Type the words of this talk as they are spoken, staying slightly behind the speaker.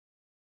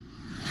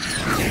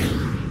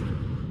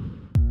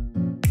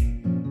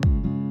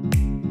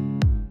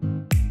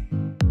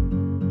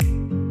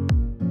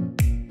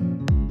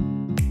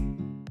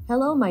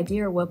Hello my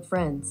dear Whoop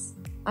friends.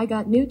 I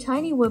got new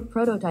tiny Whoop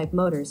prototype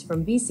motors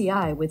from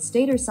VCI with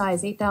stator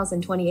size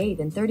 8028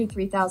 and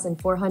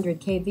 33400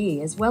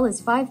 kV as well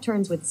as 5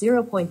 turns with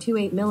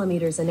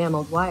 0.28mm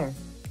enameled wire.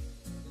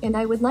 And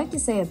I would like to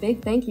say a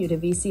big thank you to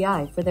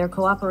VCI for their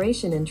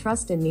cooperation and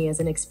trust in me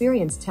as an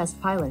experienced test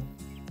pilot.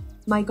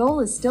 My goal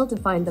is still to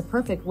find the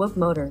perfect Whoop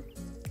motor.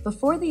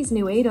 Before these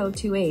new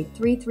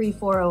 8028-33400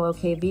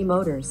 kV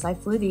motors, I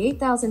flew the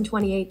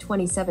 8028-27000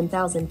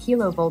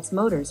 kV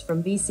motors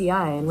from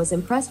VCI and was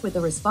impressed with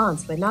the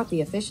response but not the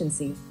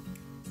efficiency.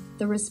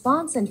 The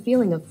response and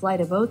feeling of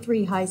flight of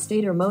 03 high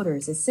stator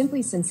motors is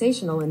simply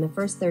sensational in the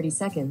first 30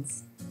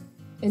 seconds.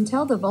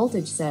 Until the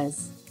voltage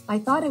says, I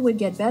thought it would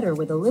get better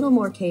with a little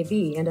more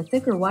kV and a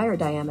thicker wire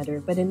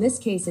diameter, but in this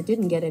case it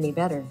didn't get any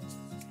better.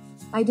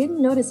 I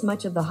didn't notice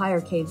much of the higher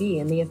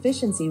kV and the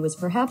efficiency was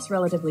perhaps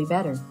relatively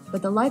better,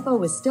 but the LiPo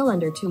was still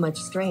under too much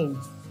strain.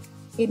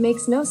 It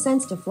makes no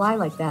sense to fly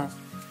like that.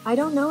 I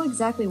don't know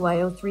exactly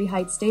why 03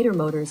 height stator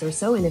motors are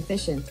so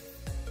inefficient.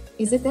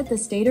 Is it that the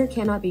stator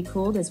cannot be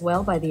cooled as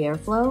well by the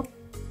airflow?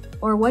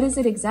 Or what is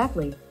it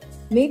exactly?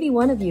 Maybe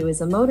one of you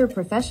is a motor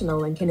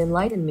professional and can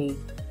enlighten me.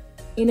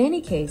 In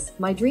any case,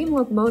 my dream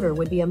Whoop motor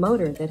would be a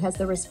motor that has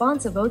the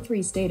response of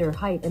 03 stator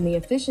height and the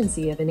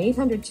efficiency of an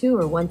 802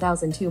 or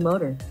 1002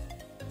 motor.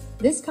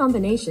 This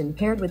combination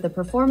paired with the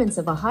performance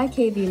of a high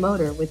kV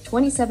motor with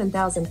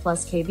 27,000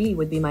 plus kV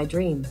would be my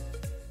dream.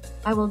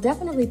 I will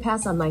definitely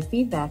pass on my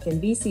feedback in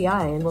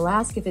VCI and will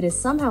ask if it is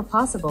somehow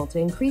possible to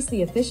increase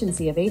the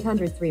efficiency of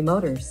 803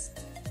 motors.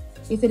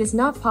 If it is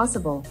not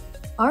possible,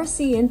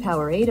 RC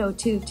InPower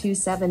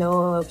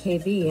 802-27000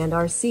 kV and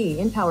RC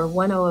InPower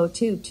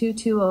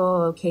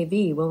 1002-2200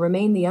 kV will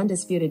remain the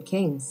undisputed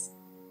kings.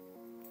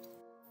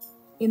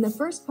 In the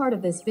first part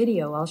of this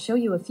video, I'll show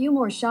you a few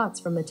more shots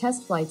from the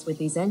test flights with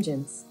these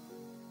engines.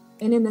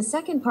 And in the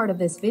second part of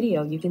this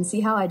video, you can see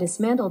how I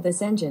dismantled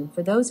this engine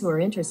for those who are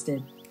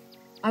interested.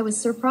 I was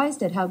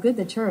surprised at how good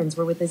the turns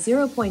were with the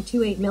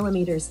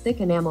 0.28mm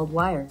thick enameled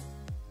wire.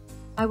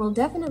 I will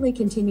definitely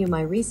continue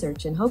my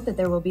research and hope that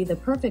there will be the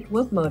perfect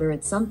Whoop motor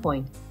at some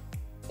point.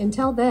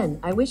 Until then,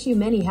 I wish you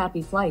many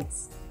happy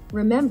flights.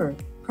 Remember,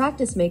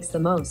 practice makes the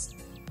most.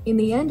 In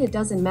the end, it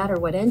doesn't matter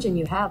what engine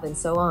you have and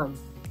so on.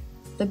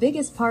 The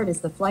biggest part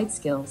is the flight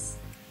skills.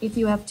 If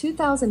you have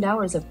 2,000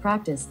 hours of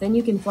practice, then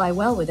you can fly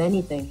well with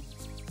anything.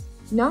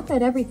 Not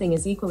that everything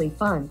is equally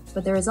fun,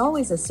 but there is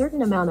always a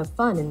certain amount of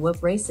fun in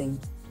Whoop racing.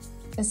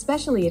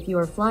 Especially if you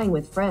are flying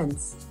with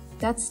friends.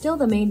 That's still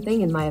the main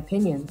thing in my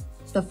opinion.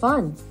 The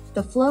fun,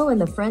 the flow and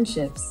the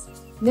friendships.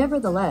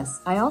 Nevertheless,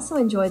 I also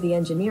enjoy the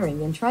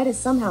engineering and try to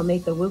somehow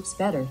make the Whoops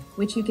better,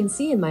 which you can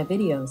see in my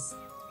videos.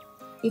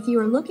 If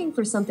you are looking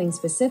for something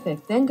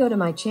specific, then go to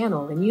my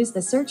channel and use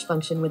the search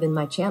function within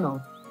my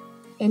channel.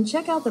 And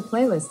check out the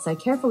playlists I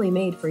carefully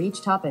made for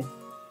each topic.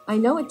 I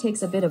know it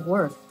takes a bit of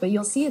work, but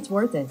you'll see it's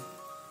worth it.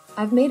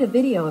 I've made a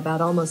video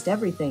about almost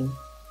everything.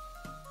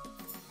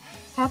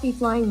 Happy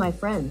flying my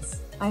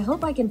friends. I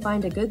hope I can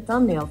find a good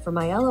thumbnail for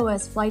my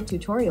LOS flight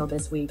tutorial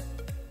this week.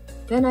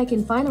 Then I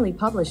can finally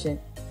publish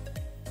it.